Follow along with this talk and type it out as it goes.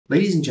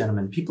Ladies and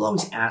gentlemen, people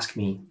always ask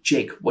me,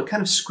 Jake, what kind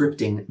of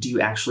scripting do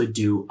you actually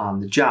do on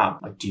the job?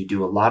 Like, do you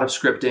do a lot of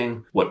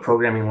scripting? What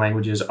programming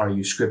languages are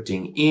you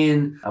scripting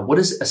in? What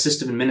does a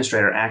system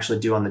administrator actually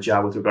do on the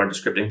job with regard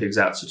to scripting things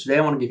out? So today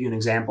I want to give you an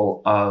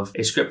example of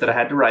a script that I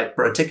had to write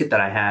for a ticket that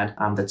I had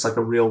that's like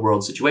a real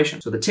world situation.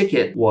 So the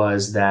ticket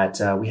was that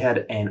we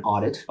had an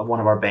audit of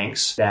one of our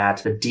banks that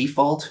the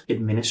default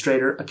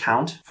administrator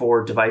account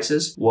for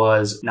devices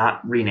was not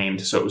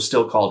renamed. So it was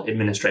still called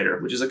administrator,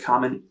 which is a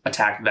common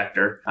attack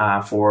vector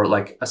for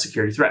like a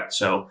security threat.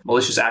 So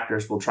malicious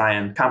actors will try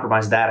and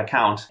compromise that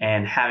account,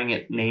 and having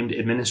it named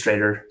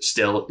administrator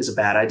still is a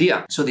bad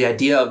idea. So the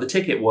idea of the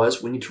ticket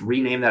was we need to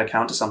rename that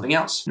account to something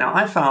else. Now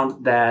I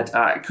found that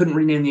I couldn't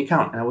rename the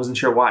account and I wasn't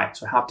sure why.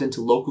 So I hopped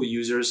into local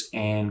users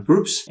and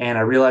groups and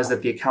I realized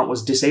that the account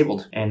was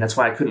disabled, and that's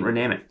why I couldn't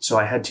rename it. So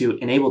I had to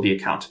enable the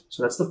account.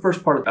 So that's the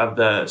first part of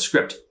the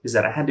script, is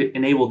that I had to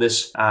enable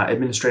this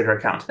administrator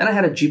account. Then I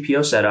had a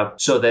GPO set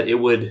up so that it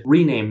would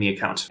rename the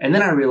account. And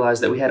then I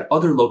realized that we had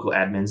other local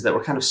admins that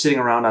were kind of sitting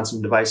around on some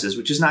devices,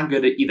 which is not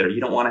good either. You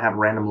don't want to have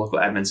random local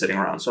admins sitting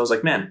around. So I was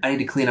like, man, I need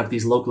to clean up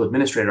these local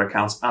administrator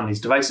accounts on these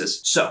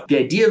devices. So the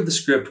idea of the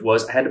script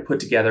was I had to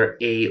put together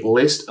a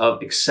list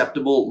of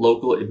acceptable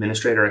local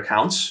administrator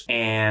accounts,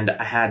 and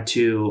I had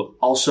to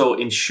also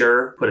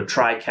put a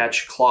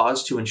try-catch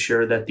clause to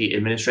ensure that the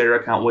administrator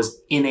account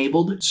was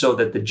enabled so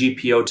that the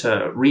GPO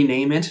to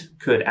rename it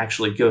could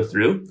actually go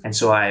through. And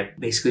so I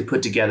basically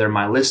put together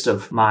my list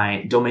of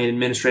my domain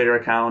administrator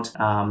account.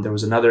 There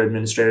was another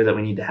administrator that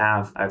we need to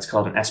have. It's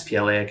called an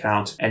SPLA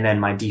account, and then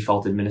my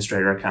default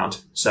administrator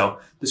account. So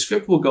the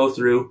script will go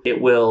through, it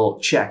will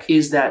check,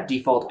 is that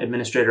default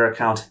administrator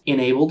account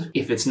enabled?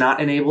 If it's not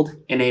enabled,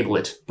 enable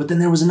it. But then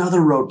there was another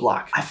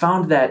roadblock. I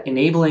found that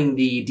enabling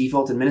the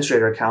default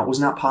administrator account was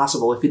not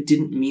possible if it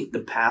didn't meet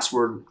the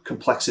password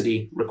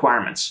complexity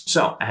requirements.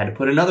 So I had to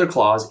put another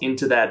clause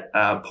into that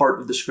part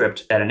of the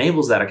script that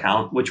enables that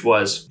account, which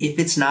was, if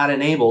it's not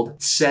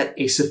enabled, set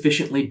a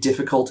sufficiently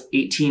difficult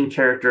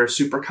 18-character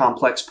super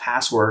complex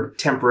password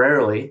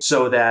temporarily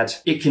so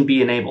that it can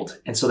be enabled.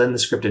 And so then the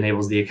script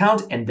enables the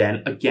account, and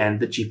then again,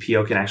 the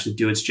GPO can actually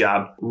do its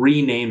job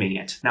renaming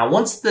it. Now,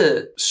 once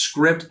the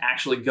script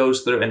actually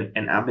goes through,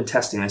 and I've been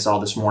testing this all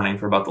this morning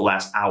for about the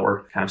last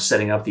hour, kind of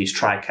setting up these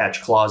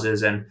try-catch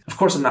clauses. And of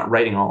course, I'm not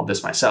writing all of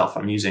this myself.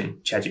 I'm using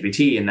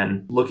ChatGPT and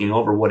then looking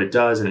over what it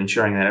does and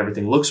ensuring that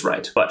everything looks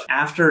right. But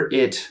after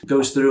it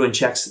goes through and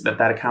checks that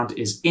that account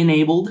is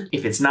enabled,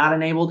 if it's not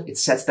enabled, it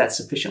sets that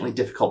sufficiently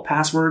difficult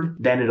password.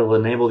 Then it'll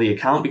enable the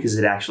account because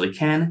it actually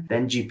can.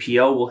 Then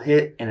GPO will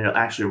hit and it'll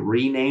actually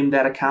rename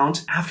that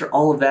account. After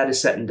all of that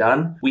is said and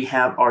done, we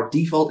have our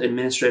default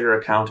administrator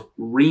account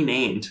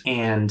renamed.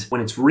 And when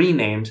it's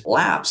renamed,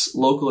 LAPS,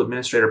 Local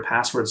Administrator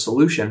Password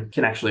Solution,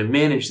 can actually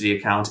manage the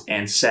account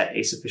and set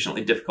a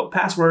sufficiently difficult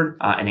password,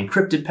 an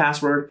encrypted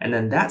password, and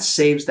then that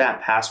saves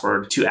that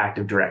password to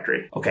Active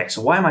Directory. Okay,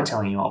 so why am I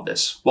telling you all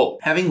this? Well,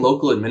 having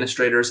local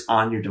administrators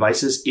on your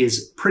devices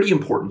is pretty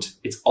important.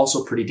 It's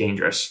also pretty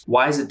dangerous.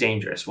 Why is it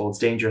dangerous? Well, it's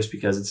dangerous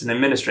because it's an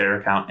administrator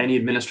account. Any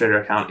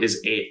administrator account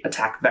is an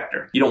attack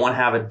vector. You don't want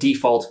to have a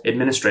default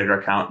administrator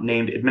account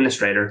named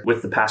administrator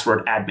with the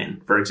password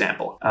admin, for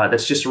example.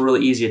 That's just a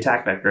really easy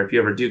attack vector. If you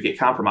ever do get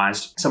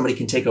compromised, somebody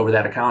can take over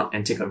that account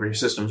and take over your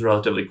systems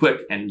relatively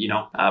quick, and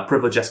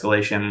privilege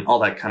escalation, all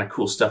that kind of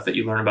cool stuff that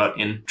you learn about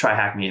in Try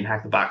Hack Me and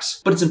Hack the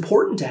Box. But it's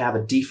important to have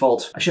a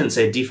default, I shouldn't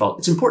say default,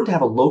 it's important to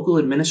have a local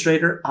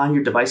administrator on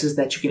your devices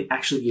that you can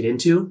actually get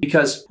into,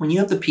 because when you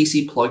have the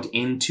PC plugged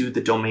into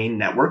the domain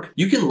network,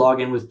 you can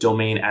log in with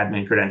domain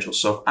admin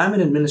credentials. So if I'm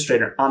an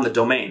administrator on the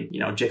domain,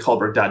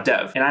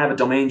 jakehallberg.dev, and I have a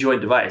domain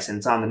joined device and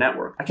it's on the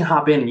network, I can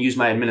hop in and use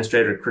my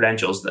administrator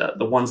credentials, the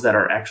ones that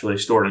are actually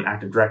stored in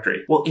Active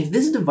Directory. Well, if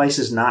this device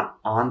is not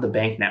on the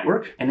bank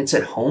network and it's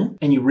at home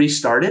and you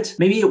restart it,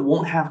 maybe it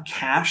won't have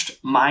cached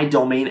my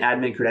domain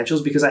admin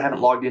credentials because I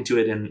haven't logged into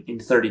it in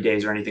 30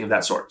 days or anything of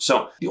that sort.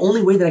 So the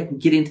only way that I can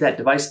get into that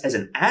device as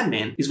an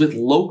admin is with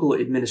local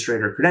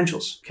administrator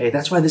credentials. Okay,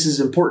 that's why this is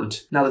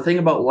important. Now, the thing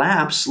about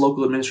LAPS,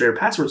 Local Administrator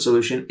Password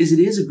Solution, is it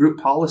is a group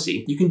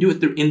policy. You can do it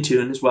through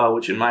Intune as well,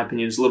 which in my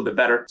opinion is a little bit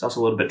better. It's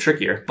also a little bit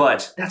trickier,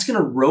 but that's going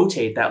to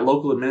rotate that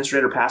local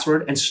administrator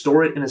password and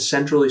store it in a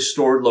centrally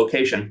stored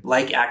location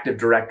like Active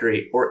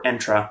Directory or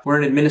Entra, where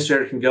an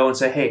administrator can go and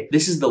say, hey,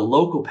 this is the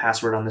local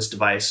password on this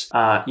device.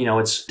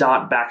 It's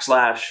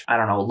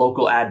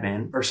local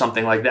admin or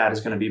something like that is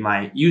going to be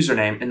my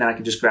username. And then I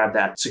can just grab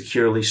that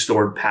securely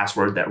stored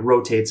password that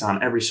rotates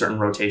on every certain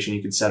rotation.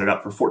 You can set it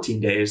up for 14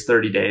 days,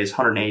 30 days,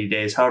 180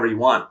 days, however you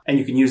want. And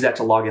you can use that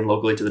to log in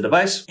locally to the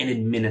device and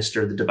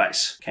administer the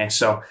device. Okay,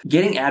 so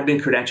getting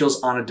admin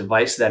credentials on a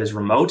device that is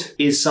remote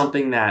is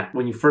something that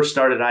when you first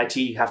start at IT,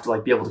 you have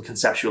to be able to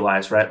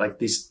conceptualize, right? Like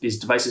these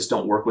devices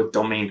don't work with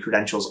domain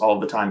credentials all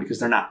the time because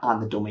they're not on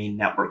the domain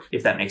network,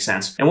 if that makes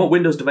sense. And what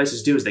Windows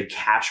devices do is they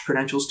cache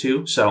credentials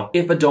too. So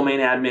if a domain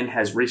admin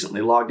has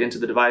recently logged into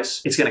the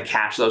device, it's going to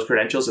cache those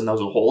credentials and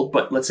those will hold.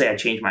 But let's say I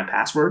change my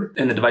password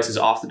and the device is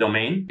off off the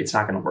domain, it's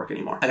not going to work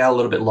anymore. I got a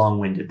little bit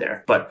long-winded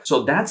there, but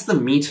so that's the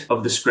meat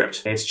of the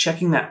script. Okay? It's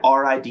checking that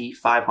RID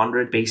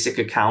 500 basic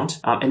account.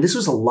 And this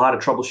was a lot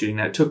of troubleshooting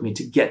that it took me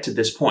to get to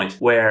this point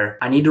where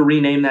I need to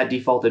rename that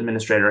default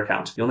administrator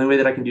account. The only way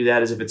that I can do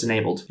that is if it's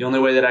enabled. The only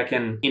way that I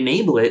can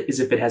enable it is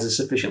if it has a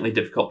sufficiently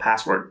difficult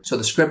password. So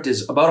the script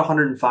is about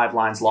 105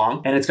 lines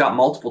long, and it's got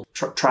multiple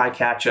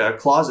try-catch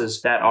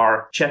clauses that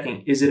are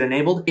checking, is it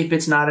enabled? If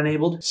it's not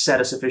enabled,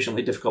 set a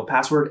sufficiently difficult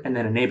password and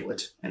then enable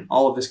it. And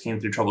all of this came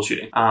through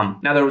troubleshooting.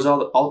 Now there was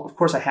of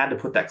course I had to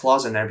put that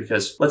clause in there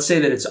because let's say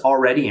that it's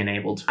already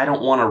enabled. I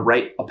don't want to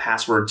write a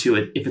password to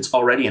it if it's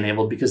already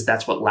enabled because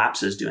that's what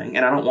LAPS is doing.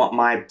 And I don't want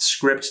my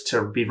script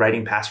to be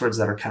writing passwords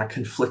that are kind of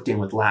conflicting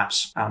with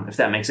LAPS, if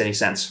that makes any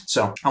sense.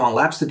 So I want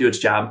LAPS to do its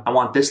job. I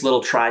want this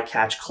little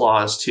try-catch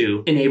clause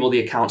to enable the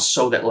account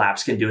so that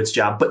LAPS can do its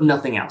job, but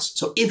nothing else.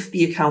 So if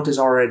the account is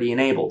already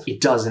enabled,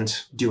 it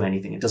doesn't do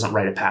anything. It doesn't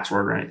write a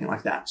password or anything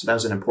like that. So that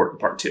was an important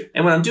part too.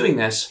 And when I'm doing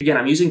this, again,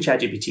 I'm using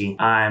ChatGPT.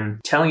 I'm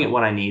telling it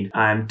what I need.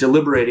 I'm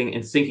deliberating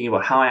and thinking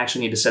about how I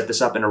actually need to set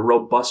this up in a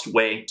robust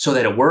way so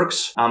that it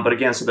works. But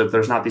again, so that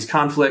there's not these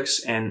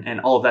conflicts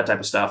and all of that type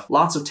of stuff.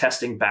 Lots of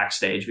testing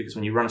backstage because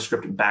when you run a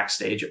script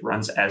backstage, it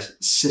runs as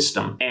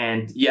system.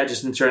 And yeah,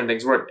 just ensuring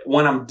things work.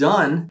 When I'm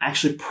done, I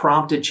actually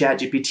prompted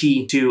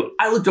ChatGPT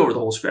I looked over the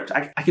whole script.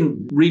 I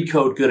can read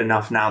code good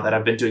enough now that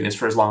I've been doing this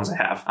for as long as I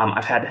have.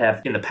 I've had to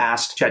have in the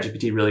past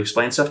ChatGPT really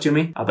explain stuff to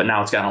me, but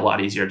now it's gotten a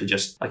lot easier to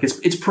just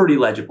it's pretty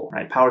legible,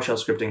 right?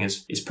 PowerShell scripting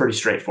is pretty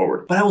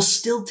straightforward. But I will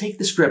still take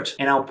the script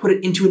and I'll put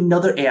it into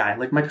another AI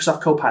like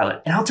Microsoft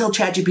Copilot, and I'll tell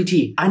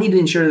ChatGPT I need to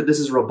ensure that this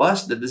is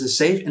robust, that this is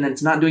safe, and that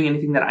it's not doing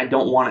anything that I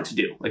don't want it to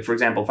do. Like for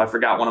example, if I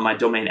forgot one of my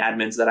domain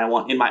admins that I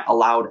want in my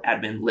allowed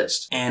admin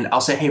list, and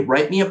I'll say, hey,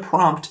 write me a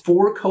prompt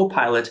for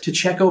Copilot to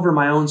check over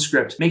my own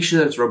script, make sure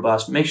that it's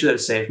robust, make sure that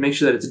it's safe, make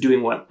sure that it's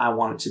doing what I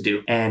want it to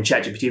do. And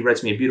ChatGPT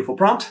writes me a beautiful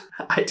prompt.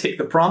 I take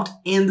the prompt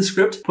and the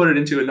script, put it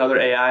into another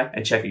AI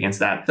and check against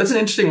that. That's an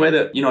interesting way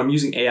that, I'm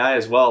using AI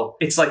as well.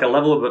 It's like a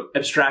level of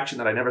abstraction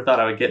that I never thought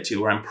I would get to,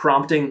 where I'm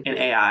prompting an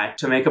AI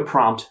to make a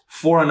prompt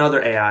for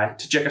another AI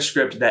to check a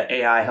script that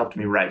AI helped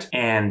me write.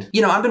 And,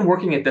 I've been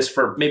working at this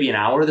for maybe an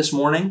hour this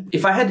morning.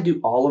 If I had to do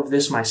all of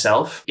this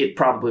myself, it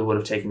probably would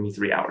have taken me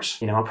 3 hours.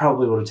 It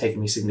probably would have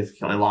taken me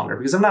significantly longer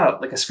because I'm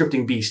not like a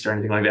scripting beast or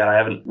anything like that. I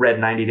haven't read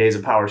 90 Days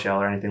of PowerShell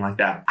or anything like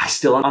that. I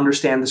still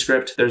understand the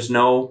script. There's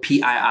no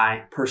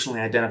PII, personally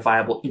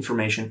identifiable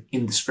information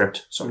in the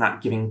script. So I'm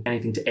not giving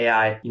anything to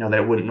AI, that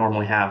it wouldn't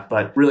normally have,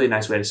 but really a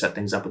nice way to set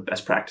things up with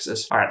best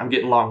practices. All right, I'm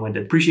getting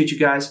long-winded. Appreciate you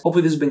guys.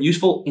 Hopefully this has been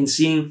useful in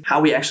seeing how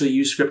we actually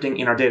use scripting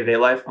in our day-to-day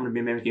life. I'm going to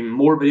be making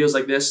more videos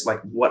like this,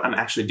 like what I'm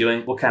actually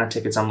doing, what kind of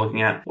tickets I'm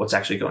looking at, what's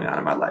actually going on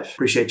in my life.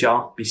 Appreciate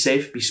y'all. Be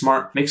safe, be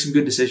smart, make some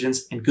good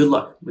decisions, and good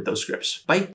luck with those scripts. Bye.